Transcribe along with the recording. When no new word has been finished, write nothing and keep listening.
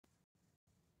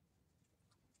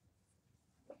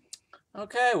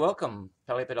Okay, welcome,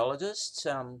 paleopedologists.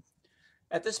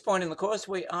 At this point in the course,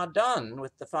 we are done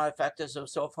with the 5 factors of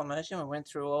soil formation. We went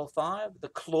through all 5, the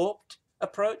CLORPed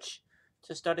approach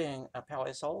to studying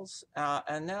paleosols.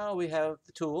 And now we have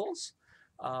the tools,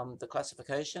 the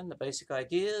classification, the basic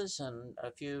ideas, and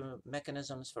a few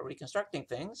mechanisms for reconstructing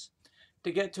things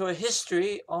to get to a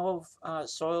history of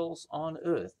soils on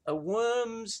Earth, a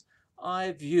worm's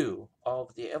eye view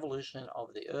of the evolution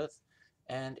of the Earth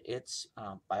and its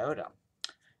biota.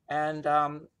 And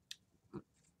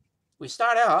we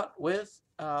start out with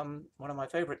one of my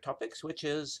favorite topics, which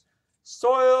is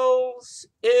soils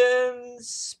in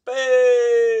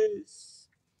space,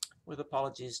 with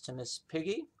apologies to Miss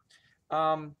Piggy.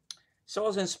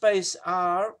 Soils in space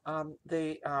are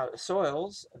the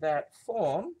soils that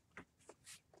form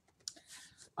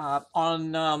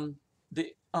on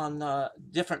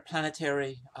different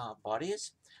planetary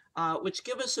bodies, which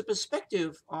give us a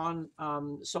perspective on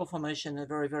soil formation in a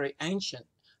very, very ancient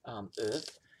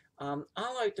Earth.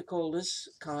 I like to call this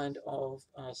kind of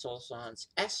soil science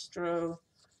astropedology.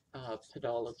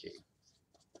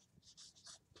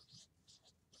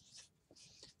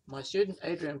 My student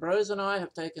Adrian Brose and I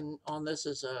have taken on this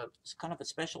as a kind of a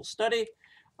special study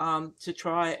to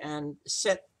try and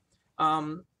set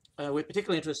we're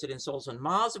particularly interested in soils on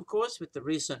Mars, of course, with the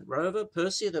recent rover,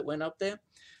 Perseus, that went up there.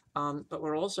 But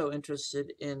we're also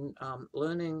interested in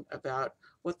learning about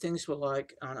what things were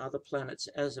like on other planets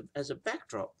as a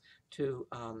backdrop to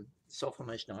soil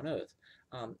formation on Earth.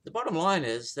 The bottom line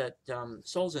is that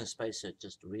soils in space are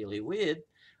just really weird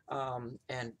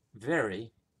and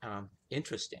very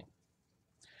interesting.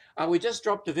 We just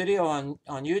dropped a video on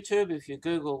YouTube. If you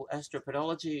Google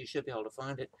astropedology, you should be able to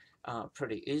find it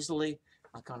pretty easily.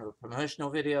 Kind of a promotional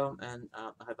video, and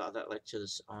I have other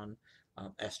lectures on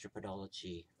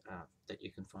astropedology that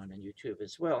you can find on YouTube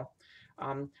as well.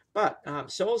 But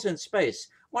soils in space,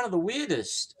 one of the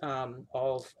weirdest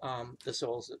of the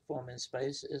soils that form in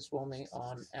space is forming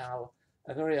on our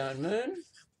very own moon.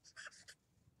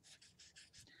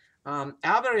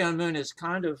 Our very own moon is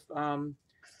kind of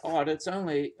odd. It's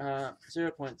only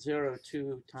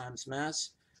 0.02 times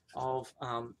mass of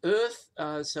Earth,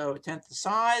 so a tenth the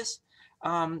size.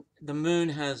 The moon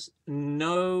has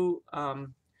no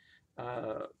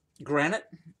granite,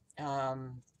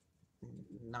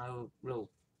 no real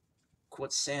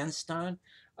quartz sandstone.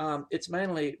 It's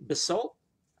mainly basalt.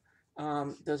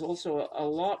 There's also a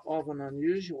lot of an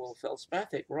unusual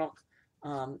feldspathic rock,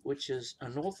 which is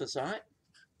anorthosite.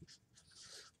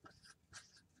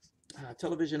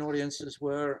 Television audiences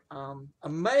were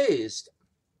amazed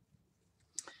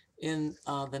in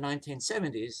the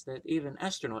 1970s that even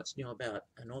astronauts knew about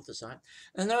anorthosite.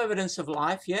 There's no evidence of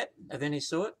life yet of any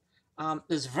sort.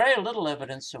 There's very little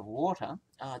evidence of water.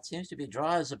 It seems to be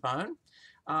dry as a bone.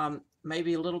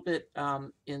 Maybe a little bit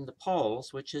in the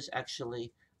poles, which is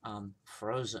actually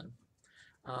frozen.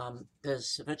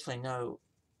 There's virtually no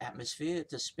atmosphere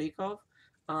to speak of.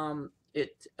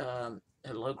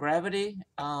 At low gravity,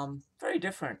 very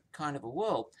different kind of a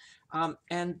world.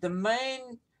 And the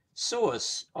main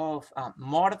source of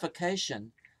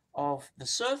modification of the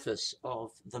surface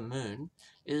of the moon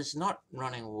is not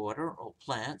running water or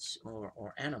plants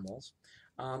or animals.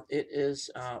 It is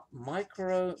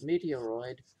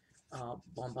micrometeoroid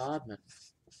bombardment.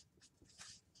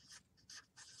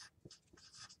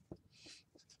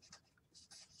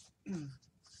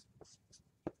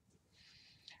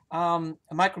 A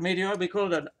micrometeor, we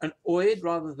call it an oid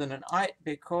rather than an ite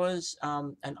because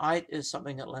an ite is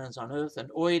something that lands on Earth, and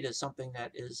oid is something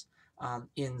that is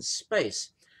in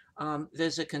space.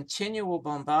 There's a continual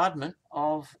bombardment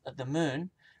of the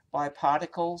moon by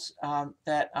particles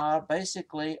that are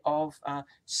basically of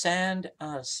sand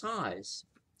size.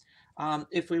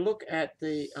 If we look at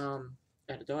a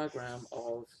diagram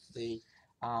of the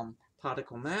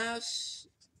particle mass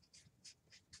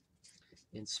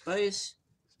in space,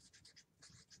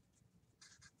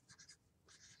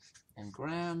 in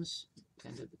grams,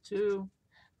 10 to the 2,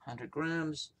 100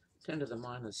 grams, 10 to the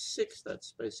minus 6,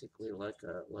 that's basically like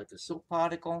a silk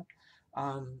particle,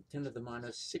 10 to the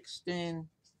minus 16,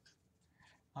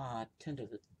 10 to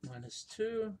the minus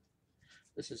 2,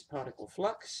 this is particle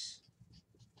flux,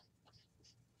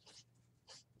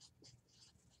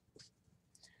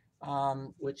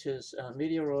 which is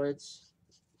meteoroids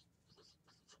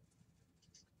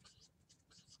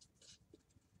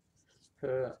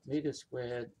per meter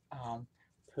squared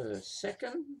per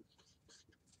second.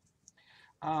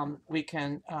 We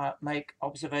can make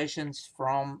observations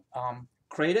from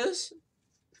craters.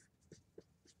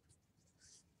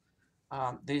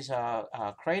 These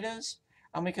are craters.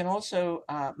 And we can also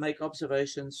make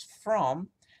observations from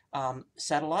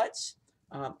satellites.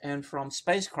 and from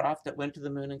spacecraft that went to the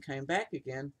moon and came back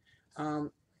again.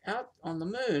 Out on the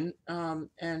moon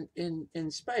and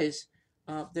in space,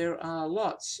 there are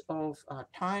lots of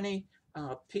tiny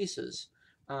pieces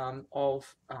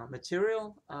of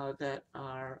material that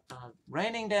are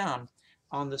raining down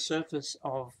on the surface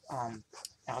of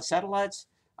our satellites,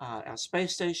 our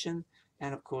space station,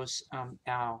 and of course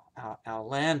our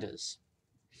landers.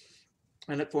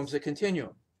 And it forms a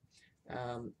continuum.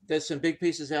 There's some big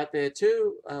pieces out there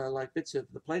too, like bits of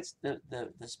the plates,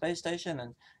 the space station,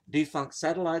 and defunct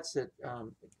satellites that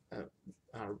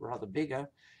are rather bigger.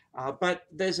 But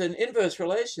there's an inverse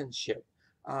relationship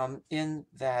in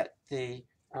that the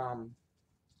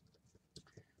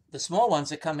small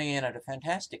ones are coming in at a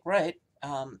fantastic rate,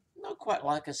 not quite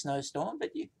like a snowstorm,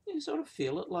 but you sort of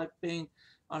feel it like being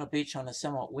on a beach on a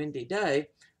somewhat windy day.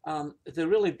 The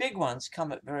really big ones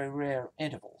come at very rare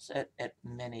intervals, at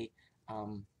many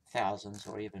thousands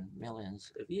or even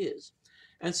millions of years.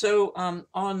 And so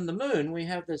on the moon, we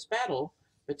have this battle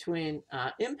between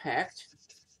impact,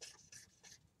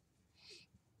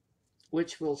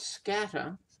 which will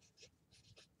scatter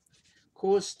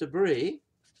coarse debris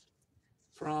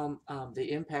from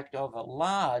the impact of a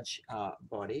large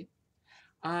body,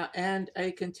 and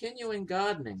a continuing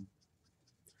gardening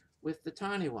with the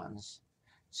tiny ones.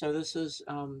 So this is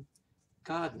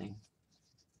gardening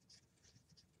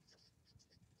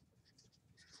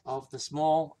of the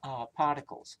small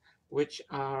particles, which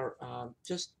are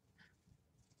just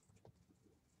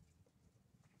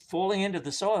falling into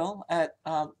the soil at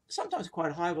sometimes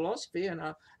quite high velocity, and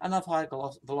enough high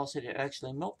velocity to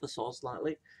actually melt the soil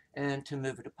slightly and to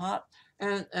move it apart.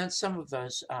 And some of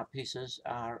those pieces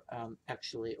are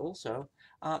actually also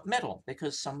metal,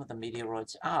 because some of the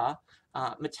meteoroids are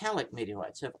metallic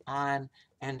meteorites of iron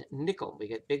and nickel. We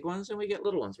get big ones and we get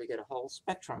little ones. We get a whole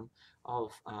spectrum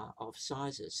of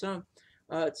sizes. So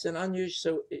it's an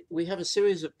unusual. So we have a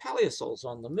series of paleosols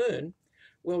on the moon,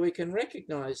 where we can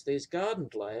recognize these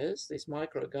gardened layers, these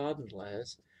micro gardened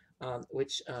layers,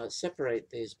 which separate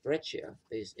these breccia,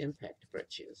 these impact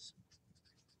breccias.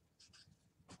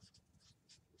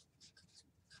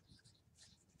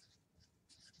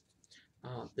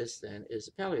 This then is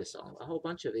a paleosol. A whole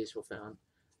bunch of these were found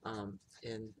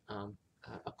in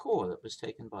a core that was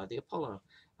taken by the Apollo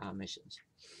missions.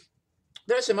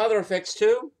 There are some other effects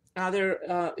too.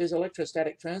 There is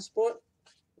electrostatic transport.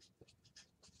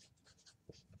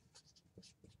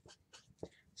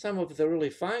 Some of the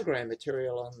really fine-grained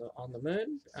material on the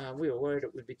moon, we were worried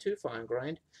it would be too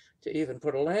fine-grained to even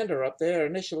put a lander up there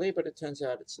initially, but it turns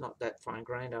out it's not that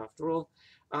fine-grained after all.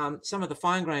 Some of the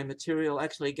fine-grained material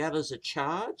actually gathers a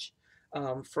charge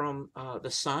from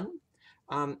the sun,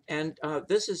 and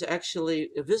this is actually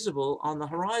visible on the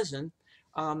horizon.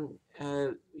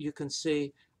 You can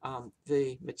see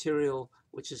the material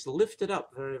which is lifted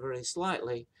up very, very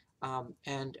slightly,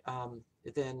 and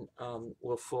then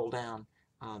will fall down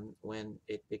when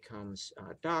it becomes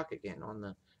dark again on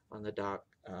the dark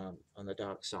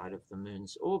side of the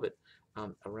moon's orbit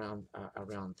around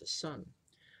the sun.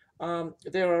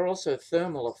 There are also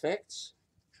thermal effects.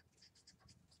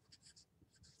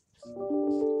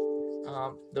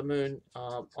 The moon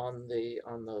on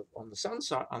the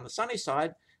sunny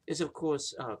side is of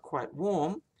course quite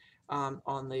warm.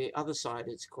 On the other side,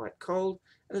 it's quite cold.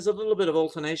 And there's a little bit of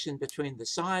alternation between the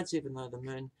sides, even though the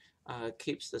moon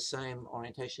keeps the same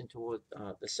orientation toward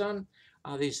the sun.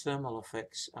 These thermal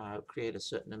effects create a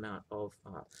certain amount of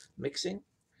mixing.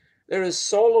 There is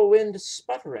solar wind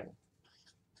sputtering.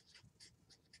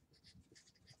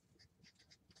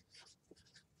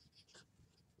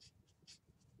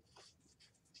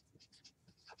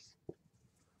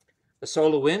 The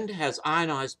solar wind has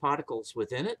ionized particles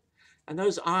within it, and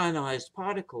those ionized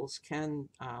particles can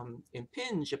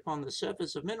impinge upon the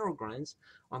surface of mineral grains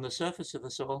on the surface of the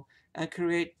soil and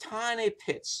create tiny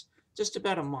pits, just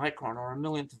about a micron or a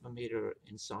millionth of a meter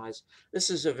in size. This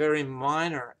is a very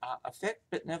minor effect,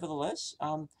 but nevertheless,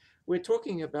 we're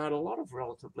talking about a lot of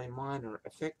relatively minor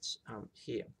effects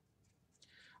here.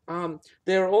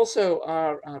 There also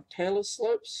are Taylor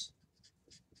slopes.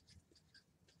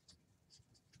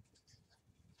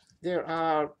 There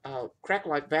are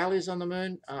crack-like valleys on the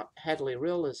moon. Hadley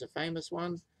Rill is a famous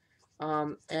one.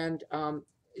 And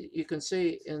you can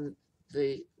see in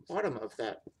the bottom of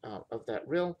that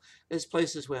rill, there's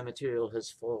places where material has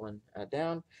fallen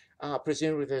down.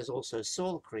 Presumably there's also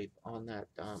soil creep on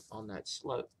that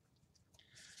slope.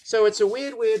 So it's a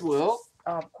weird, weird world,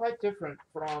 quite different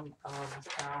from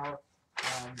our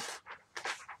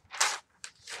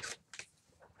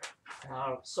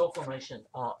soul formation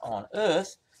on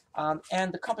Earth.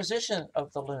 And the composition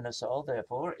of the lunar soil,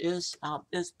 therefore, is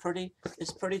pretty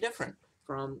different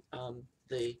from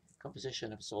the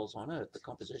composition of soils on Earth, the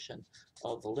composition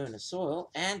of the lunar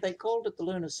soil. And they called it the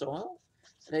lunar soil.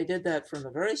 They did that from the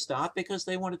very start because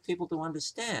they wanted people to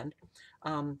understand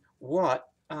what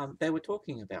they were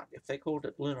talking about. If they called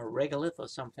it lunar regolith or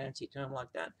some fancy term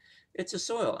like that, it's a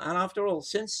soil. And after all,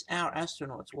 since our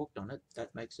astronauts walked on it,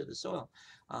 that makes it a soil.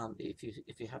 If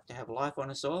you have to have life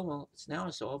on a soil, well, it's now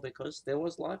a soil because there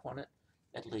was life on it,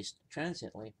 at least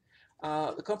transiently.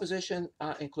 The composition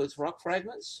includes rock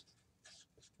fragments.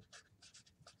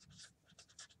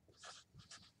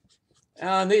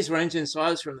 And these range in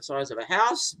size from the size of a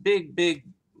house, big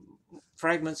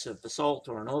fragments of basalt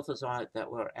or anorthosite that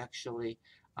were actually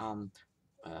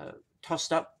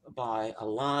tossed up by a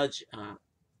large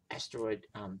asteroid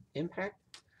impact.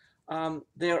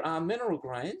 There are mineral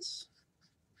grains,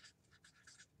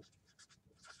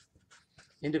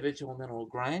 individual mineral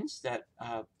grains that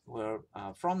were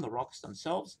from the rocks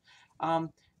themselves.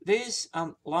 These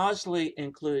largely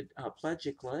include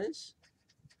plagioclase,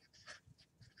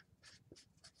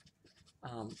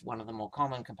 one of the more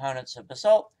common components of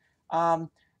basalt,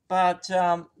 but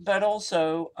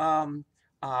also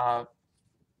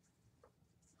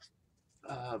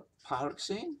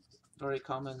pyroxene, very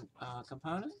common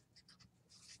component,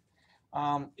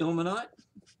 ilmenite,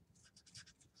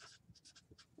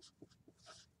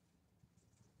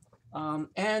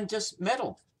 and just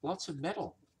metal, lots of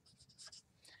metal.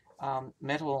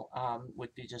 Metal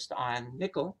would be just iron,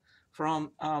 nickel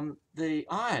from the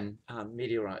iron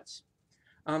meteorites.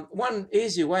 One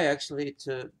easy way actually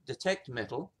to detect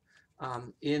metal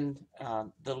in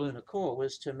the lunar core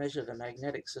was to measure the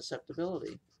magnetic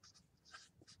susceptibility.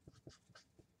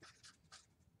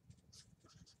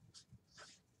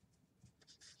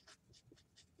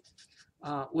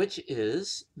 Which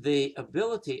is the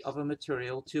ability of a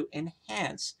material to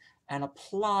enhance an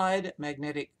applied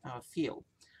magnetic field.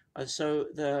 So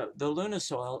the lunar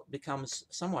soil becomes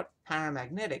somewhat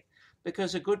paramagnetic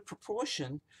because a good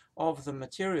proportion of the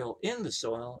material in the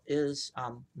soil is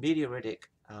meteoritic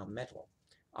metal,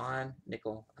 iron,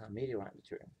 nickel, meteorite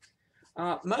material.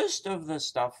 Most of the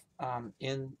stuff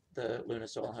in the lunar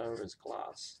soil, however, is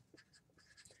glass.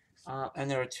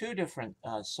 And there are two different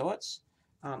sorts.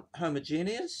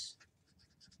 Homogeneous,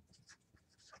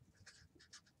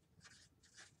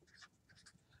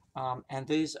 and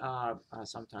these are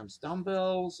sometimes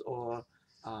dumbbells or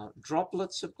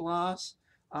droplets of glass.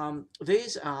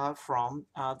 These are from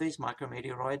these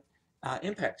micrometeoroid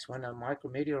impacts. When a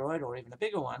micrometeoroid or even a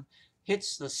bigger one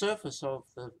hits the surface of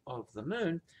the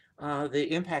moon,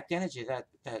 the impact energy, that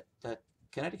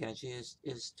kinetic energy,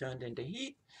 is turned into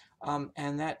heat,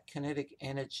 and that kinetic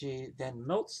energy then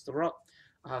melts the rock,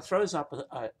 throws up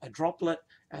a droplet,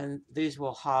 and these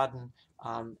will harden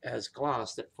as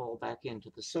glass that fall back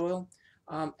into the soil.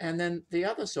 And then the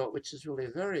other sort, which is really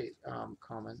very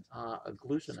common, are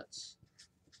agglutinates,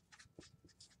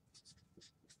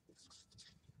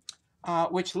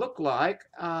 which look like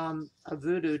a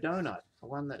voodoo donut,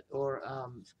 one that, or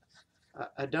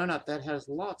a donut that has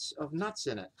lots of nuts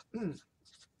in it.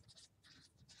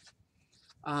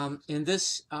 In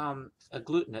this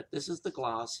agglutinate, this is the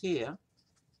glass here,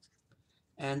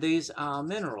 and these are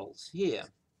minerals here.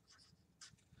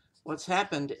 What's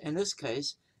happened in this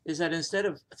case is that instead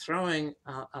of throwing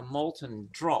a molten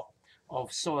drop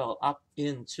of soil up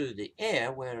into the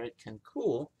air where it can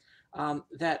cool,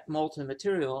 that molten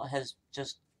material has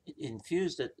just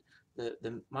infused it.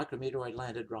 The micrometeoroid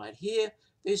landed right here.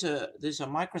 These are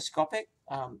microscopic,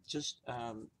 just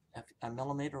a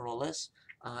millimeter or less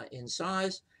in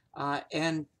size,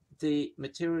 and the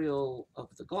material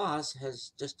of the glass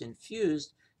has just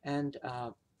infused and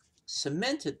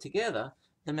cemented together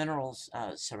the minerals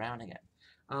surrounding it.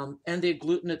 And the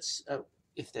agglutinates,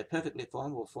 if they're perfectly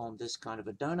formed, will form this kind of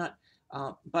a donut,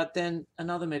 but then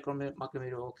another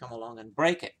micrometeor will come along and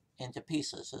break it into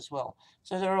pieces as well.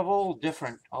 So they're of all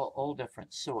different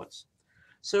sorts.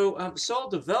 So soil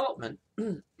development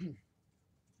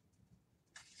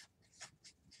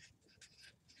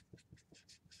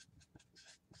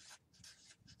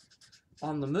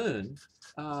on the moon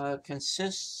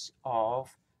consists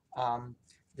of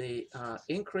the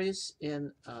increase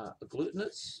in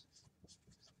agglutinates,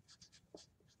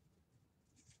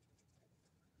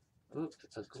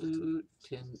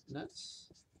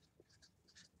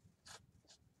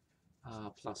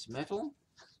 plus metal,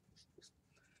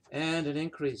 and an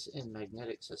increase in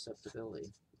magnetic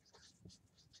susceptibility.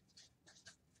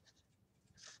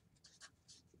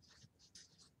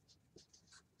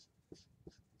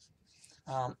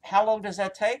 How long does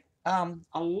that take? A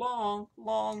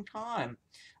long time.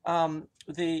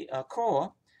 The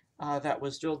core that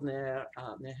was drilled near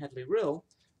Hadley Rill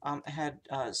had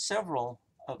several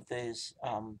of these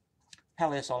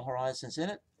paleosol horizons in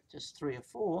it, just 3 or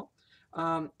 4,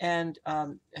 and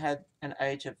had an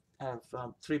age of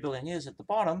 3 billion years at the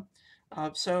bottom.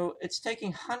 So it's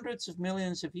taking hundreds of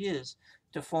millions of years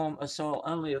to form a soil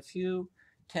only a few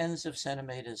tens of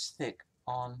centimeters thick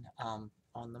on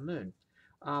the moon.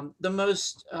 The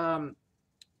most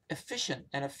efficient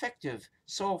and effective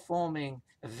soil-forming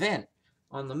event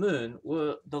on the moon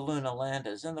were the lunar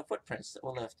landers and the footprints that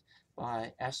were left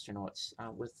by astronauts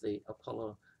with the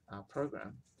Apollo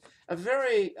program. A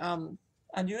very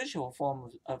unusual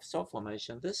form of soil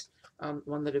formation, this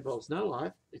one that involves no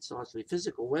life. It's largely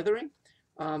physical weathering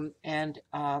and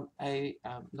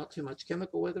not too much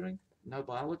chemical weathering, no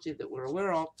biology that we're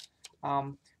aware of,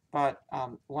 but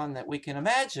one that we can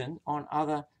imagine on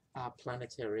other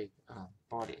planetary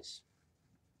bodies.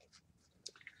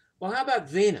 Well, how about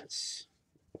Venus?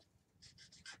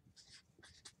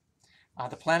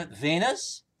 The planet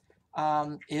Venus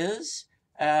is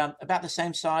about the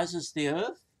same size as the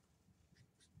Earth,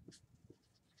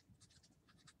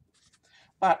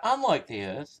 but unlike the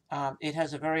Earth, it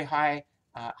has a very high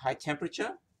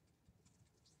temperature,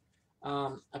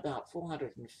 about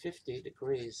 450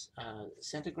 degrees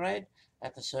centigrade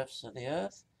at the surface of the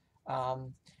Earth.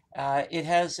 It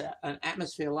has an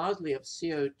atmosphere largely of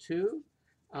CO2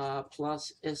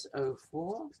 plus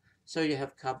SO4. So you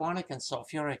have carbonic and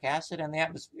sulfuric acid in the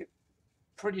atmosphere,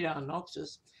 pretty darn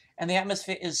noxious. And the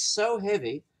atmosphere is so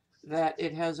heavy that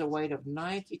it has a weight of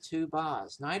 92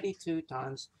 bars, 92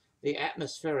 times the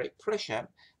atmospheric pressure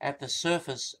at the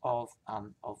surface of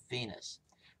Venus.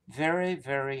 Very,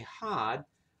 very hard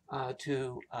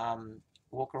to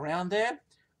walk around there.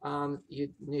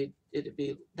 You'd need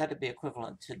that'd be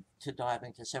equivalent to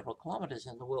diving to several kilometers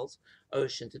in the world's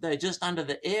ocean today, just under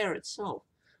the air itself.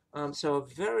 So a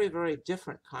very, very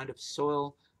different kind of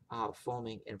soil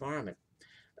forming environment.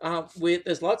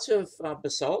 There's lots of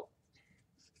basalt.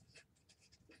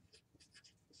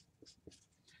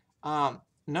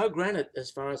 No granite as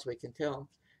far as we can tell.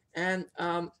 And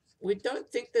we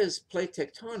don't think there's plate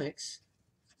tectonics,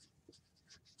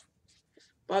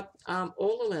 but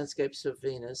all the landscapes of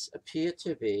Venus appear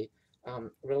to be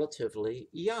relatively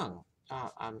young.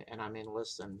 And I mean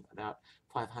less than about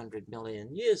 500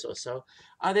 million years or so.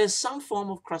 There's some form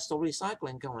of crustal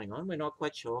recycling going on. We're not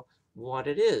quite sure what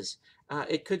it is.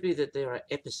 It could be that there are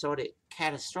episodic,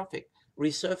 catastrophic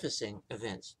resurfacing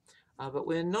events, but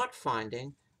we're not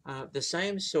finding the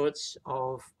same sorts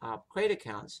of crater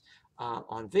counts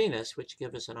on Venus, which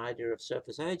give us an idea of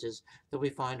surface ages, that we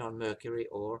find on Mercury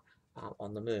or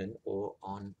on the Moon or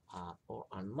on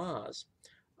Mars.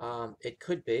 It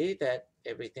could be that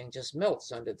everything just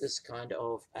melts under this kind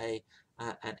of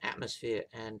an atmosphere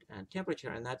and temperature,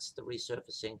 and that's the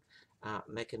resurfacing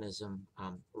mechanism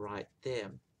right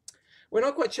there. We're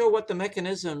not quite sure what the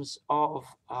mechanisms of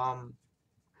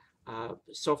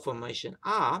soil formation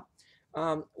are.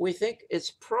 We think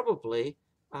it's probably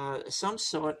some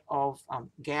sort of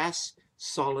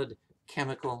gas-solid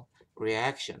chemical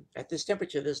reaction. At this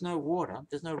temperature, there's no water,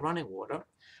 there's no running water,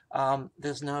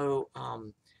 there's no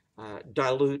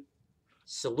dilute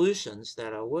solutions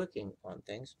that are working on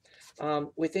things.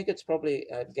 We think it's probably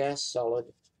gas-solid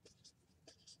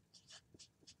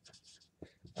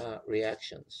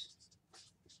reactions.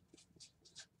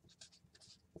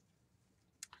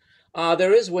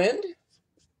 There is wind.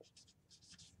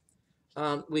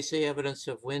 We see evidence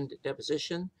of wind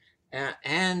deposition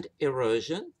and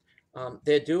erosion.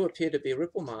 There do appear to be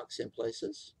ripple marks in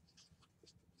places.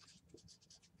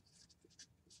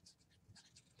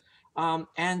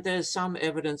 And there's some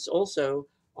evidence also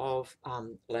of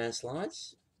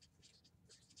landslides.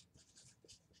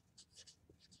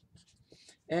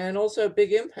 And also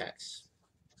big impacts.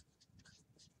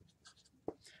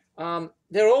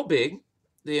 They're all big,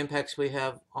 the impacts we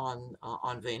have on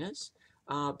Venus,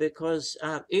 because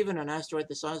even an asteroid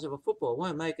the size of a football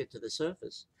won't make it to the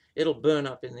surface. It'll burn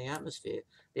up in the atmosphere.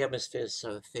 The atmosphere is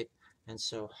so thick and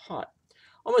so hot.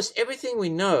 Almost everything we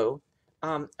know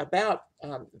about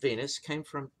Venus came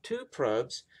from 2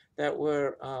 probes that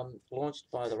were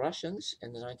launched by the Russians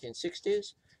in the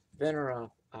 1960s,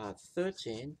 Venera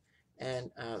 13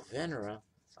 and Venera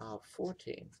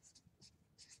 14.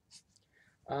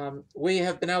 We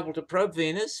have been able to probe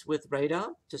Venus with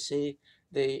radar to see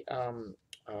the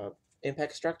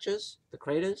impact structures, the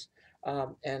craters,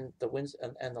 and the winds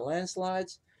and the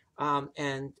landslides.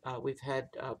 And we've had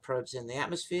probes in the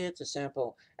atmosphere to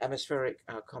sample atmospheric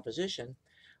composition.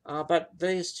 But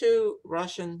these 2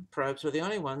 Russian probes were the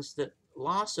only ones that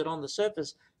lasted on the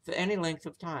surface for any length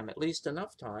of time, at least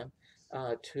enough time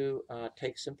to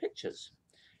take some pictures.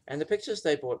 And the pictures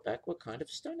they brought back were kind of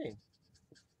stunning.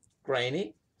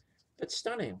 Grainy, but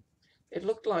stunning. It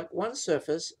looked like one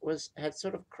surface had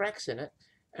sort of cracks in it,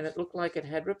 and it looked like it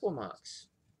had ripple marks.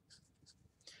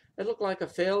 It looked like a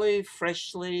fairly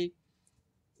freshly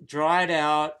dried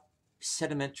out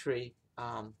sedimentary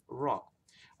rock,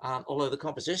 although the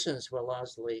compositions were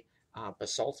largely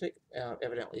basaltic,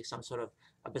 evidently some sort of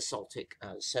a basaltic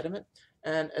sediment.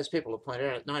 And as people have pointed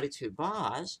out, at 92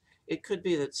 bars, it could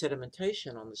be that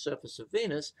sedimentation on the surface of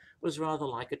Venus was rather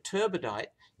like a turbidite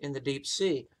in the deep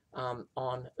sea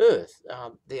on Earth.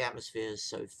 The atmosphere is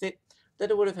so thick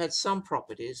that it would have had some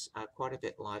properties quite a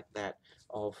bit like that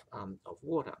of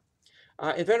water.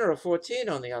 In Venera 14,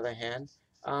 on the other hand,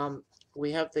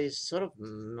 we have these sort of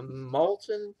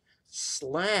molten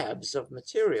slabs of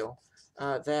material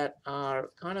that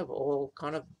are all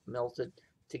kind of melted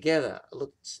together.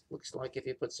 It looks like if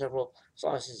you put several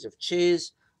slices of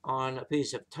cheese on a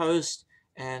piece of toast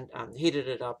and heated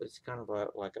it up, it's kind of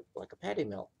like a patty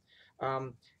melt.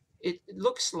 It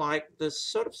looks like the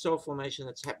sort of soil formation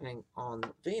that's happening on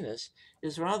Venus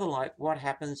is rather like what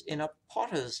happens in a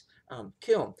potter's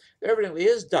kiln. There evidently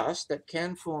is dust that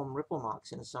can form ripple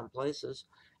marks in some places,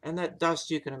 and that dust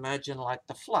you can imagine like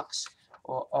the flux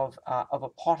of a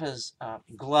potter's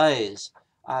glaze,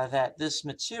 that this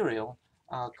material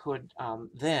could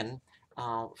then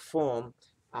form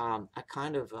a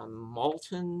kind of a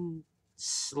molten,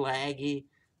 slaggy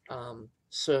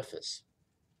surface.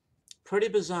 Pretty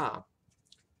bizarre,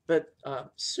 but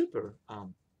super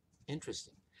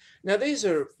interesting. Now there's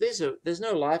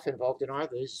no life involved in either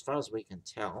of these as far as we can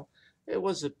tell. There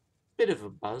was a bit of a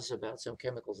buzz about some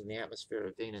chemicals in the atmosphere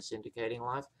of Venus indicating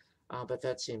life, but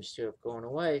that seems to have gone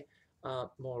away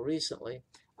more recently.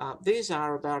 These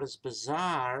are about as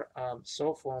bizarre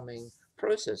soil-forming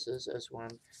processes as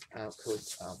one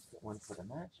could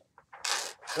imagine.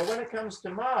 But when it comes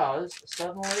to Mars,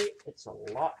 suddenly it's a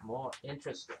lot more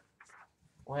interesting.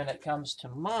 When it comes to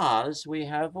Mars, we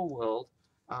have a world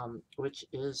which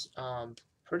is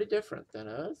pretty different than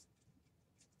Earth.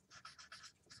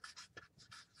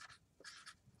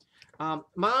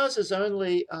 Mars is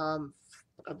only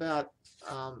about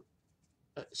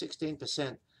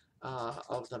 16%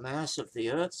 of the mass of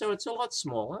the Earth, so it's a lot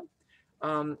smaller,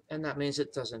 and that means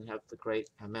it doesn't have the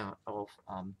great amount of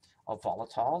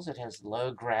volatiles. It has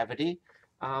low gravity.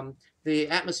 The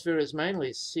atmosphere is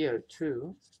mainly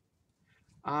CO2.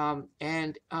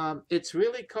 And it's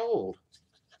really cold,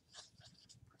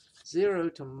 0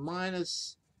 to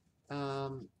minus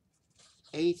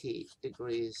 80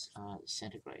 degrees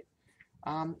centigrade.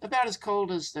 About as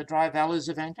cold as the dry valleys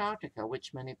of Antarctica,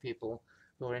 which many people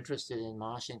who are interested in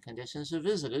Martian conditions have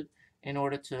visited in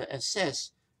order to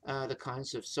assess the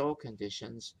kinds of soil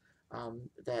conditions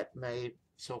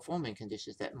soil forming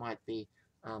conditions that might be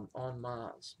on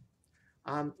Mars.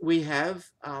 We have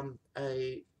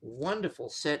a wonderful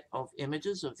set of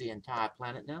images of the entire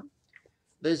planet now.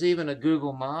 There's even a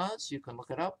Google Mars. You can look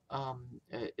it up.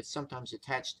 It's sometimes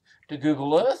attached to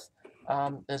Google Earth.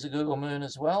 There's a Google Moon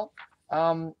as well.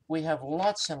 We have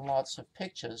lots and lots of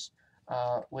pictures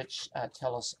which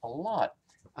tell us a lot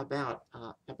about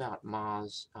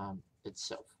Mars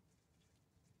itself.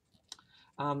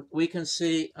 We can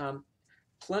see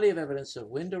plenty of evidence of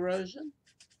wind erosion.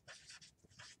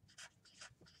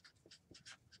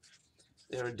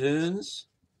 There are dunes,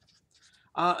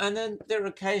 and then there are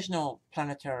occasional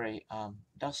planetary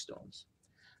dust storms.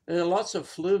 There are lots of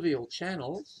fluvial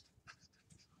channels,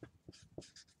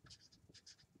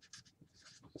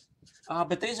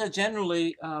 but these are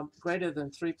generally greater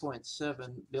than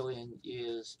 3.7 billion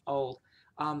years old.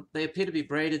 They appear to be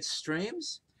braided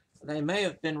streams. They may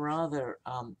have been rather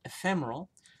ephemeral.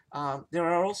 There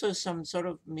are also some sort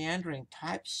of meandering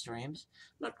type streams,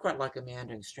 not quite like a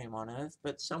meandering stream on Earth,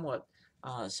 but somewhat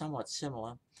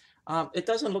similar. It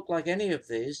doesn't look like any of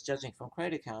these, judging from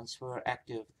crater counts, were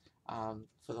active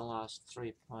for the last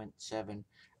 3.7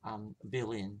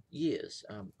 billion years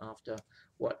after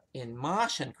what in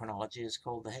Martian chronology is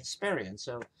called the Hesperian.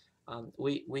 So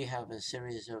we have a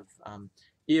series of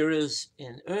eras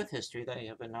in Earth history. They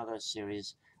have another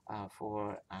series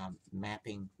for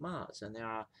mapping Mars, and there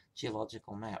are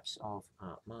geological maps of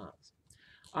Mars.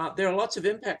 There are lots of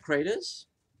impact craters.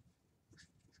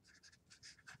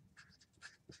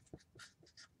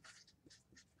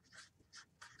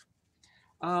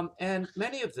 And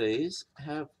many of these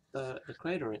have the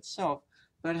crater itself,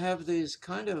 but have these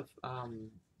kind of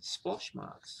splosh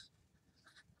marks.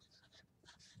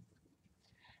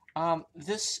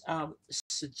 This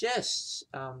suggests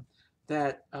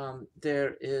that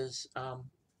there is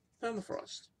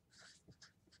permafrost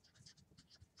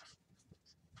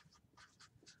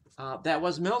that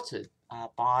was melted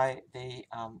by the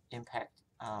impact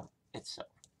itself.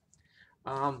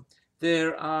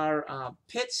 There are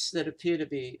pits that appear to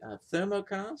be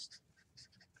thermokarst,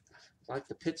 like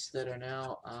the pits that are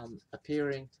now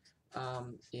appearing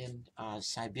in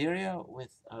Siberia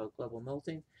with global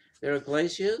melting. There are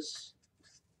glaciers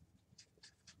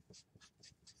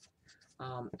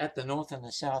at the North and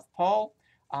the South Pole.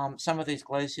 Some of these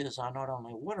glaciers are not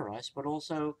only water ice, but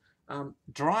also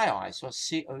dry ice or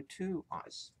CO2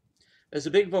 ice. There's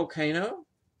a big volcano,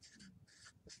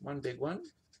 one big one,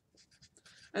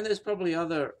 and there's probably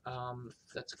other,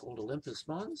 that's called Olympus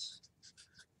Mons.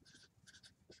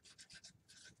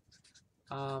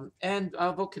 And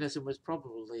volcanism was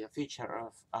probably a feature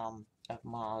of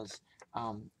Mars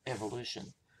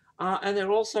evolution. And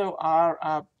there also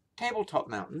are tabletop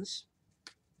mountains.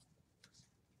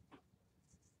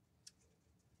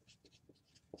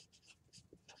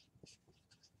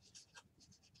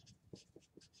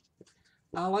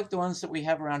 Like the ones that we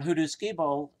have around Hoodoo Ski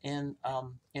Bowl in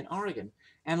Oregon.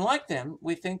 And like them,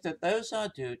 we think that those are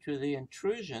due to the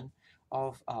intrusion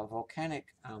of volcanic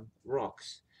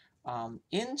rocks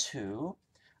into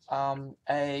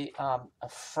a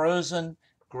frozen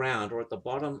ground, or at the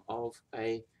bottom of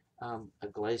a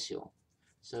glacial.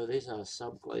 So these are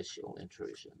subglacial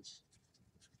intrusions.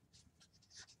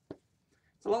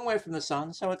 It's a long way from the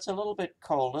sun, so it's a little bit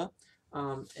colder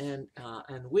and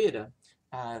weirder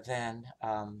than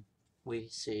we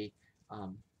see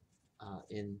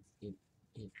in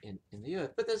the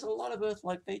Earth. But there's a lot of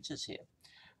Earth-like features here.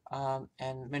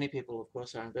 And many people, of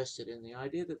course, are invested in the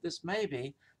idea that this may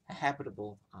be a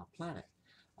habitable planet.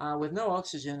 With no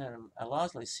oxygen and a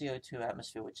largely CO2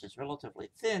 atmosphere, which is relatively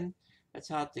thin, it's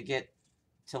hard to get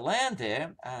to land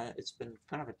there. It's been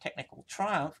kind of a technical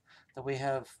triumph that we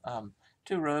have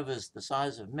 2 rovers the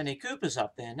size of Mini Coopers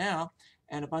up there now,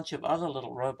 and a bunch of other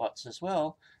little robots as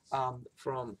well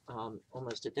from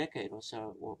almost a decade or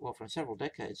so, well, from several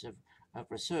decades of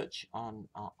research on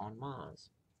Mars.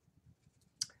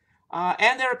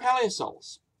 And there are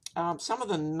paleosols. Some of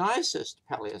the nicest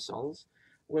paleosols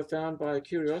were found by a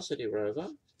Curiosity rover.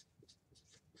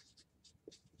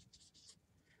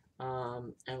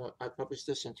 And I published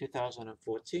this in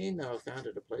 2014. They were found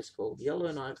at a place called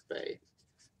Yellowknife Bay.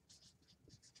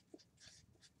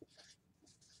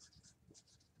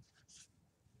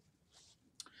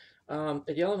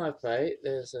 At Yellowknife Bay,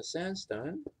 there's a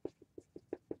sandstone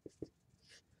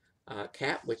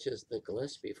cap, which is the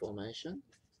Gillespie Formation.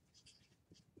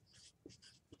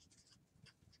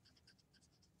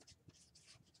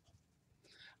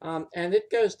 And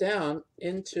it goes down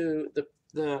into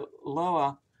the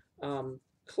lower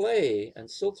clay and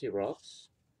silty rocks,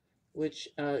 which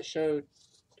showed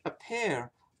a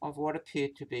pair of what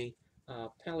appeared to be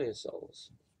paleosols.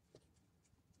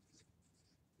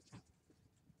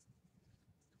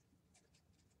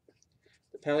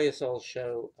 The paleosols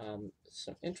show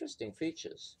some interesting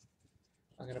features.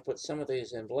 I'm going to put some of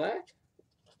these in black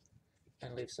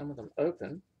and leave some of them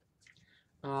open.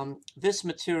 This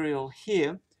material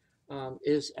here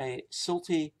is a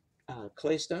silty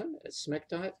claystone, it's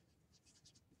smectite.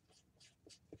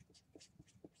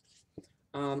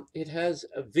 It has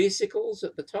vesicles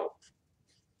at the top.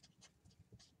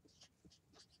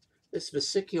 This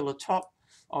vesicular top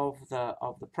of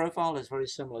the profile is very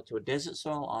similar to a desert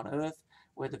soil on Earth,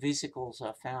 where the vesicles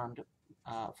are found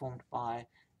formed by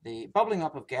the bubbling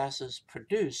up of gases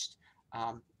produced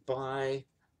by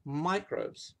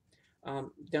microbes.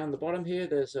 Down the bottom here,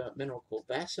 there's a mineral called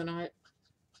basanite,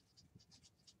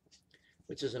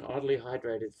 which is an oddly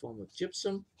hydrated form of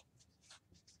gypsum.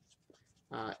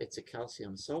 It's a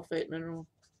calcium sulfate mineral.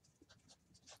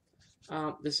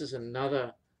 This is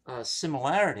another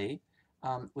similarity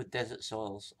with desert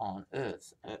soils on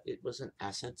Earth. It was an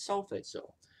acid sulfate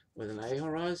soil with an A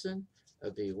horizon,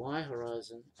 a BY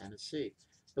horizon, and a C.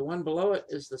 The one below it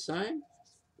is the same.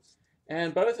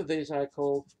 And both of these I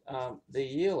called the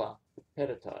Gila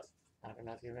pedotype. I don't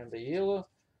know if you remember Gila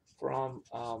from,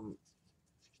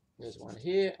 there's one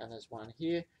here and there's one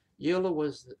here. Gila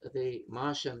was the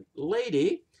Martian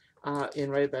lady in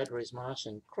Ray Bradbury's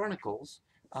Martian Chronicles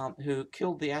who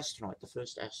killed the astronaut, the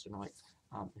first astronaut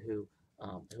who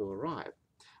arrived.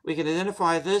 We can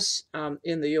identify this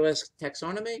in the US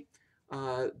taxonomy.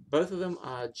 Both of them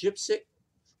are gypsic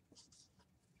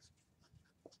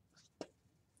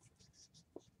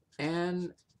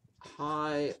and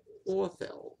high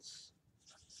orthels.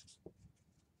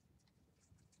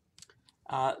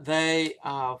 They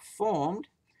are formed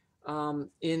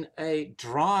in a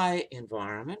dry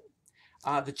environment.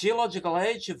 The geological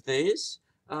age of these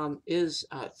is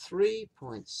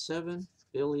 3.7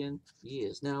 billion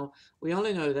years. Now, we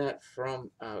only know that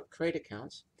from crater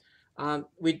counts.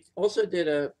 We also did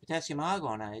a potassium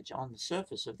argon age on the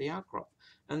surface of the outcrop.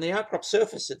 And the outcrop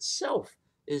surface itself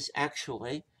is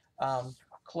actually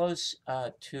close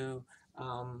to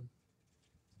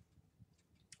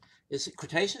is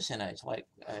Cretaceous in age, like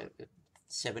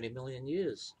 70 million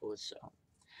years or so.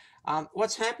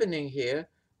 What's happening here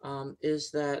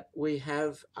is that we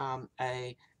have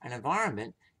an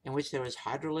environment in which there is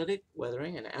hydrolytic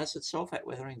weathering and acid sulfate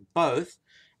weathering both,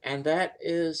 and that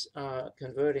is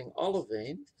converting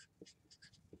olivine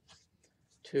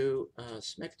to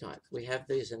smectite. We have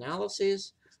these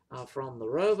analyses from the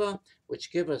rover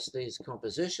which give us these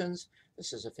compositions.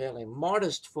 This is a fairly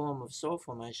modest form of soil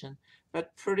formation,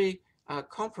 but pretty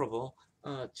comparable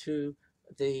to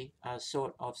the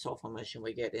sort of soil formation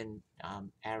we get in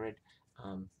arid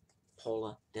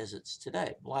polar deserts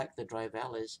today, like the dry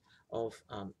valleys of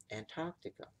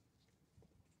Antarctica.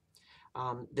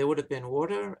 There would have been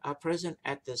water present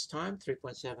at this time,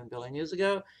 3.7 billion years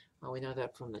ago. We know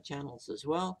that from the channels as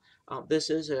well. This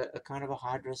is a kind of a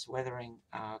hydrous weathering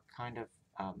kind of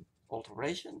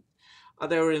alteration.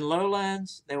 They were in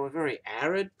lowlands. They were very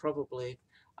arid, probably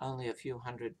only a few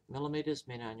hundred millimeters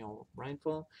mean annual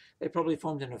rainfall. They probably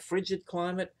formed in a frigid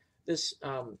climate. This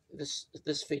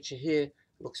feature here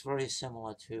looks very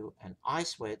similar to an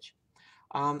ice wedge.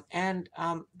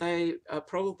 They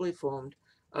probably formed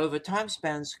over time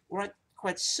spans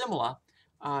quite similar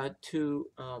to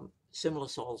similar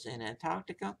soils in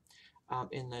Antarctica,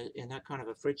 in that kind of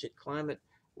a frigid climate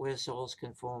where soils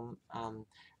can form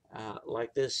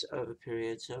like this over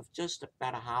periods of just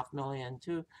about 500,000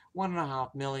 to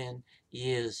 1.5 million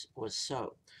years or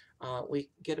so. We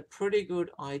get a pretty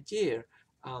good idea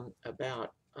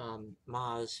about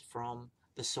Mars from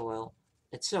the soil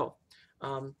itself.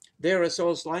 There are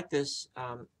soils like this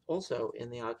also in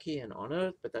the Archean on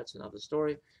Earth, but that's another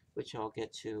story, which I'll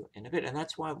get to in a bit. And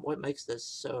that's what makes this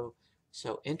so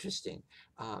interesting.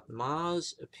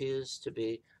 Mars appears to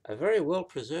be a very well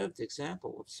preserved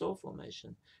example of soil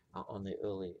formation on the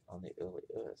early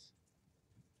Earth.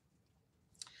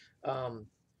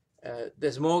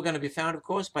 There's more going to be found, of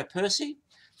course, by Percy.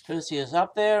 Percy is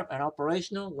up there and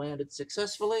operational, landed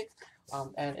successfully,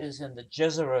 and is in the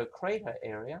Jezero crater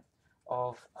area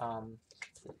of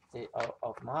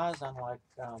Mars, unlike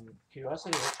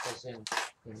Curiosity, which was in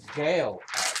Gale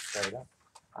crater.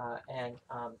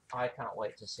 I can't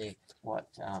wait to see what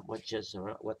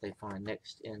they find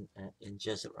next in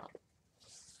Jezero.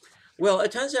 Well,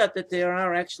 it turns out that there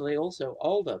are actually also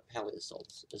older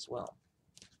paleosalts as well,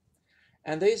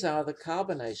 and these are the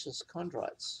carbonaceous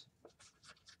chondrites.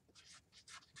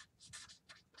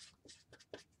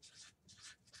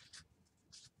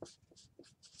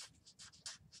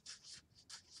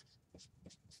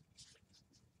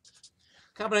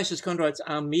 Carbonaceous chondrites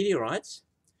are meteorites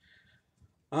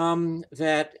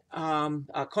that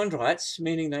are chondrites,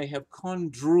 meaning they have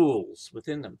chondrules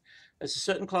within them. There's a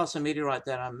certain class of meteorite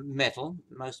that are metal.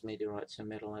 Most meteorites are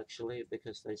metal, actually,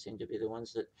 because they seem to be the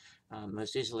ones that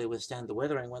most easily withstand the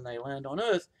weathering when they land on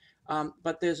Earth.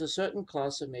 But there's a certain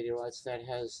class of meteorites that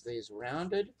has these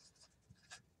rounded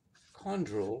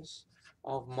chondrules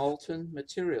of molten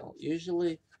material,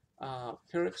 usually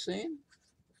pyroxene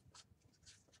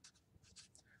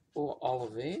or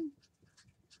olivine.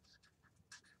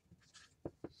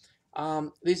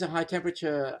 These are high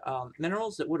temperature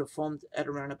minerals that would have formed at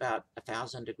around about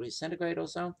 1,000 degrees centigrade or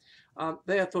so.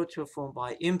 They are thought to have formed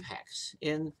by impacts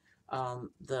in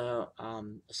the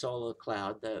solar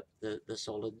cloud, the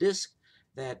solar disk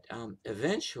that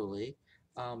eventually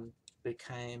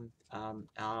became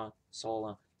our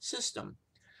solar system.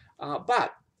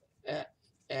 But the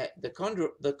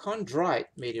chondrite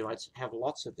meteorites have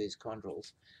lots of these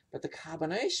chondrules, but the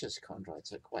carbonaceous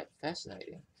chondrites are quite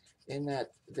fascinating in that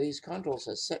these chondrules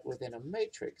are set within a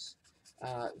matrix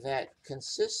that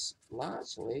consists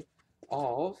largely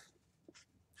of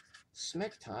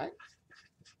smectite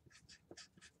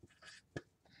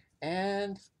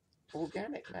and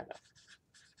organic matter.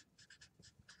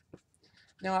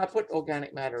 Now, I put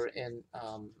organic matter in,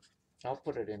 I'll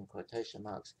put it in quotation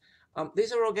marks.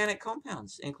 These are organic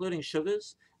compounds, including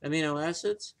sugars, amino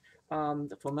acids,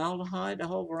 the formaldehyde, a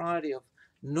whole variety of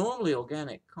normally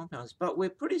organic compounds, but we're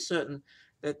pretty certain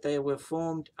that they were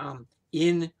formed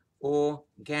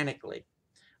inorganically.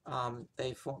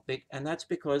 They form big, and that's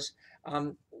because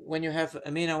when you have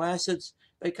amino acids,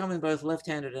 they come in both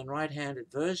left-handed and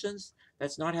right-handed versions.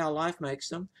 That's not how life makes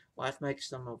them. Life makes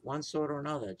them of one sort or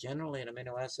another. Generally, in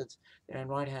amino acids, they're in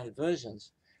right-handed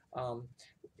versions.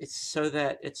 It's so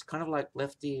that it's kind of like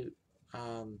lefty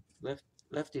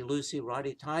lefty-loosey,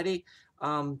 righty-tighty.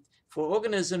 For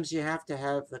organisms, you have to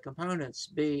have the components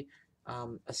be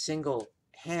a single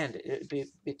hand. It'd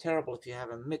be terrible if you have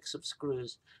a mix of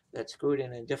screws that screwed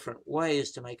in different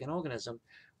ways to make an organism.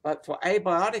 But for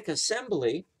abiotic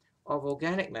assembly of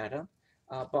organic matter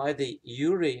by the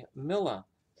Urey-Miller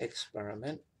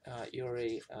experiment,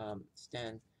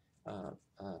 Stan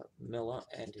Miller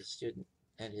and his student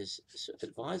and his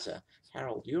advisor,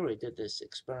 Harold Urey, did this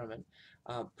experiment,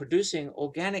 producing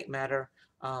organic matter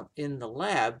in the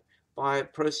lab by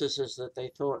processes that they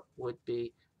thought would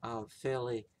be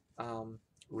fairly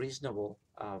reasonable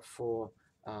for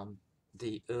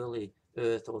the early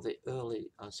Earth or the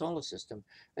early solar system.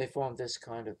 They formed this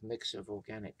kind of mix of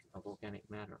organic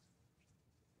matter.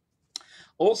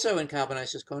 Also in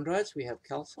carbonaceous chondrites, we have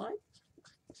calcite.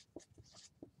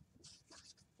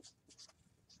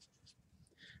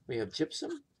 We have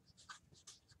gypsum.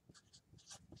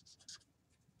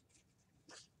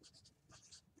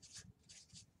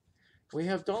 We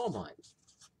have dolomite.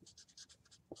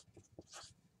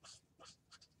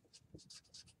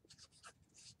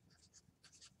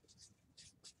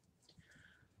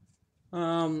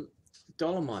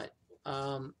 Dolomite.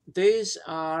 These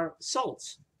are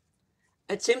salts.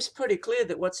 It seems pretty clear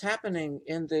that what's happening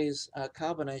in these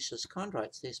carbonaceous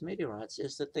chondrites, these meteorites,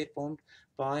 is that they formed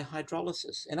by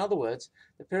hydrolysis. In other words,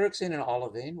 the pyroxene and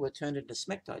olivine were turned into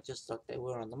smectite, just like they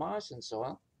were on the Martian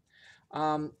soil.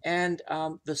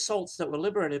 The salts that were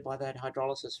liberated by that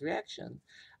hydrolysis reaction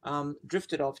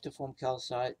drifted off to form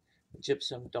calcite,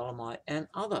 gypsum, dolomite, and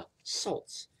other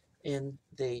salts in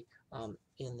the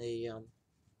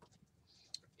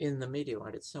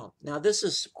meteorite itself. Now, this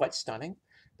is quite stunning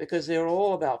because they're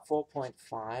all about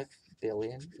 4.5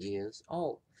 billion years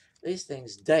old. These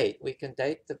things date. We can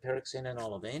date the pyroxene and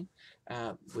olivine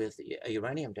with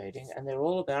uranium dating, and they're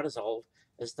all about as old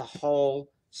as the whole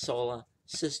solar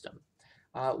system.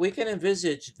 We can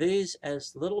envisage these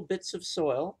as little bits of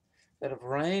soil that have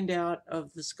rained out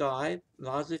of the sky,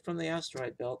 largely from the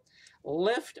asteroid belt,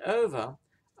 left over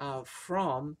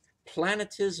from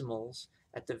planetesimals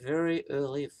at the very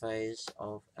early phase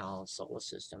of our solar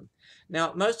system.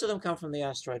 Now, most of them come from the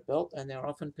asteroid belt, and they're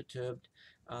often perturbed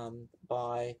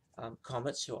by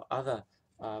comets or other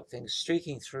things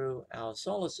streaking through our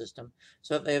solar system,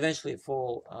 so that they eventually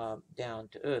fall down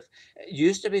to Earth. It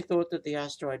used to be thought that the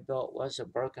asteroid belt was a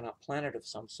broken up planet of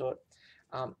some sort,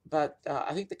 but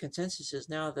I think the consensus is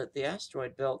now that the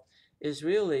asteroid belt is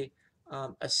really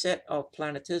a set of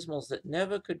planetesimals that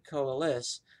never could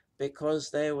coalesce because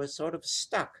they were sort of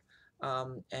stuck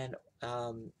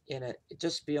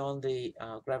just beyond the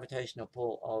gravitational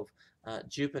pull of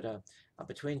Jupiter.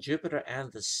 Between Jupiter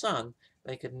and the Sun,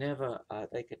 they could never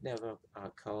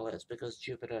coalesce because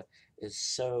Jupiter is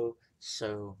so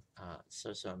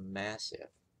massive.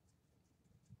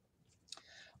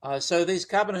 So these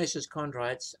carbonaceous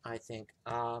chondrites, I think,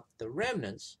 are the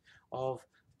remnants of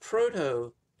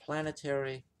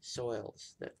protoplanetary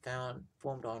soils that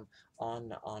formed on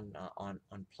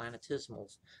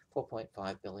planetesimals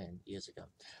 4.5 billion years ago.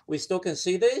 We still can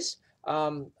see these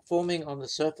forming on the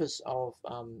surface of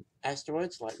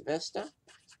asteroids like Vesta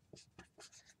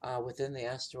within the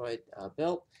asteroid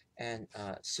belt and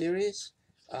Ceres.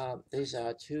 These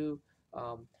are two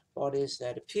bodies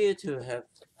that appear to have,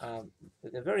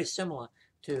 they're very similar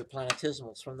to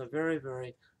planetesimals from the very,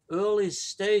 very early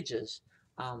stages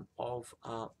of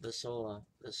the solar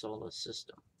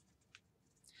system.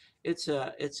 It's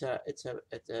a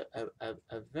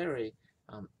very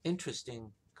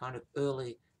interesting kind of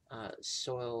early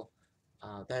soil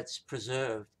that's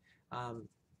preserved.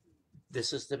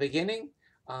 This is the beginning.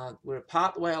 We're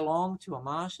part way along to a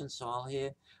Martian soil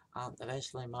here.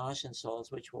 Eventually Martian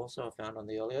soils, which were also found on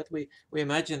the early Earth. We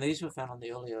imagine these were found on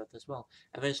the early Earth as well.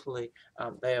 Eventually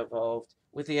they evolved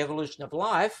with the evolution of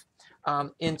life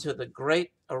into the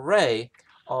great array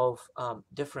of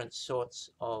different sorts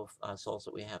of soils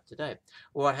that we have today.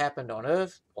 What happened on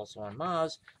Earth, also on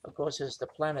Mars, of course, is the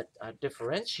planet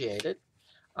differentiated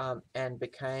and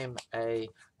became a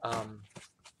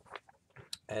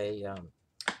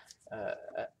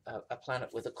planet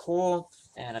with a core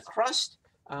and a crust,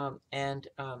 and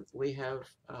we have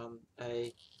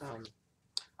a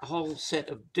whole set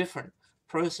of different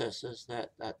processes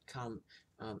that come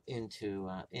into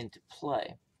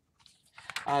play.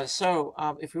 So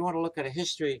if we want to look at a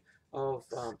history of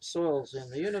soils in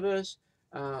the universe,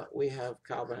 we have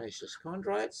carbonaceous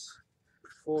chondrites,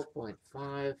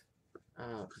 4.5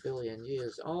 billion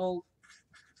years old.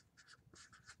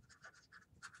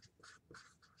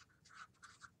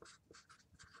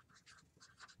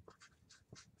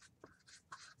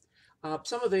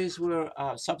 Some of these were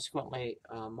subsequently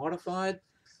modified.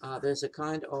 There's a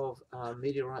kind of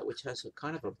meteorite which has a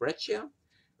kind of a breccia.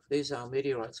 These are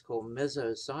meteorites called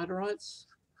mesosideриtes.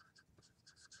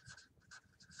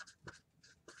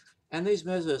 And these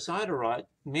mesosiderite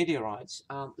meteorites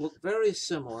look very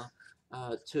similar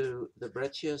to the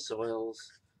breccia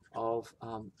soils of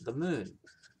the moon.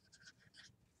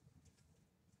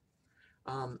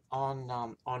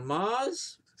 On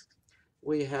Mars,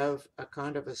 we have a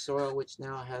kind of a soil which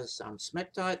now has some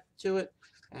smectite to it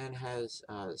and has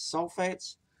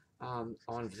sulfates.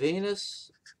 On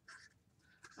Venus,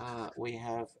 we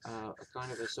have a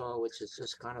kind of a soil which is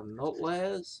just kind of melt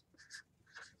layers.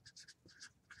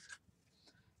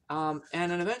 And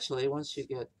then eventually, once you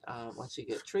get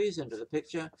trees into the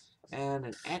picture and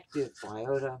an active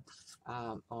biota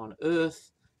on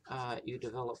Earth, you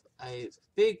develop a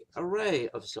big array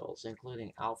of soils,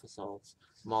 including alpha soils,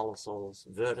 molar soils,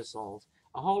 vertisols,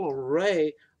 a whole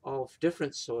array of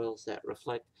different soils that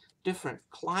reflect different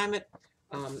climate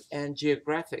and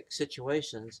geographic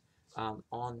situations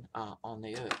on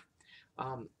the Earth.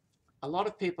 A lot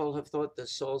of people have thought the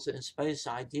soils in space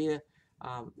idea,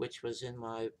 which was in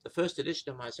the first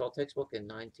edition of my soil textbook in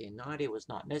 1990, was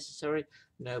not necessary.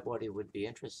 Nobody would be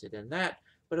interested in that.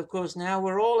 But of course, now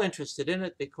we're all interested in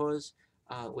it because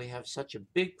we have such a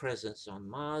big presence on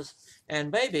Mars. And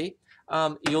maybe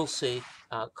you'll see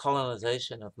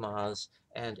colonization of Mars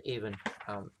and even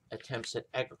attempts at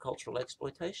agricultural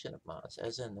exploitation of Mars,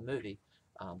 as in the movie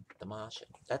The Martian.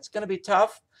 That's going to be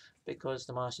tough because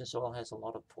the Martian soil has a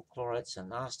lot of perchlorates and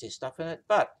nasty stuff in it.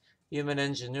 But human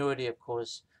ingenuity, of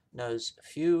course, knows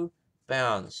few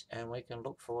bounds, and we can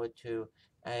look forward to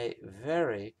a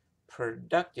very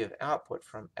productive output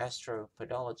from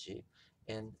astropedology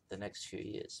in the next few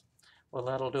years. Well,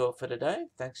 that'll do it for today.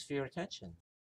 Thanks for your attention.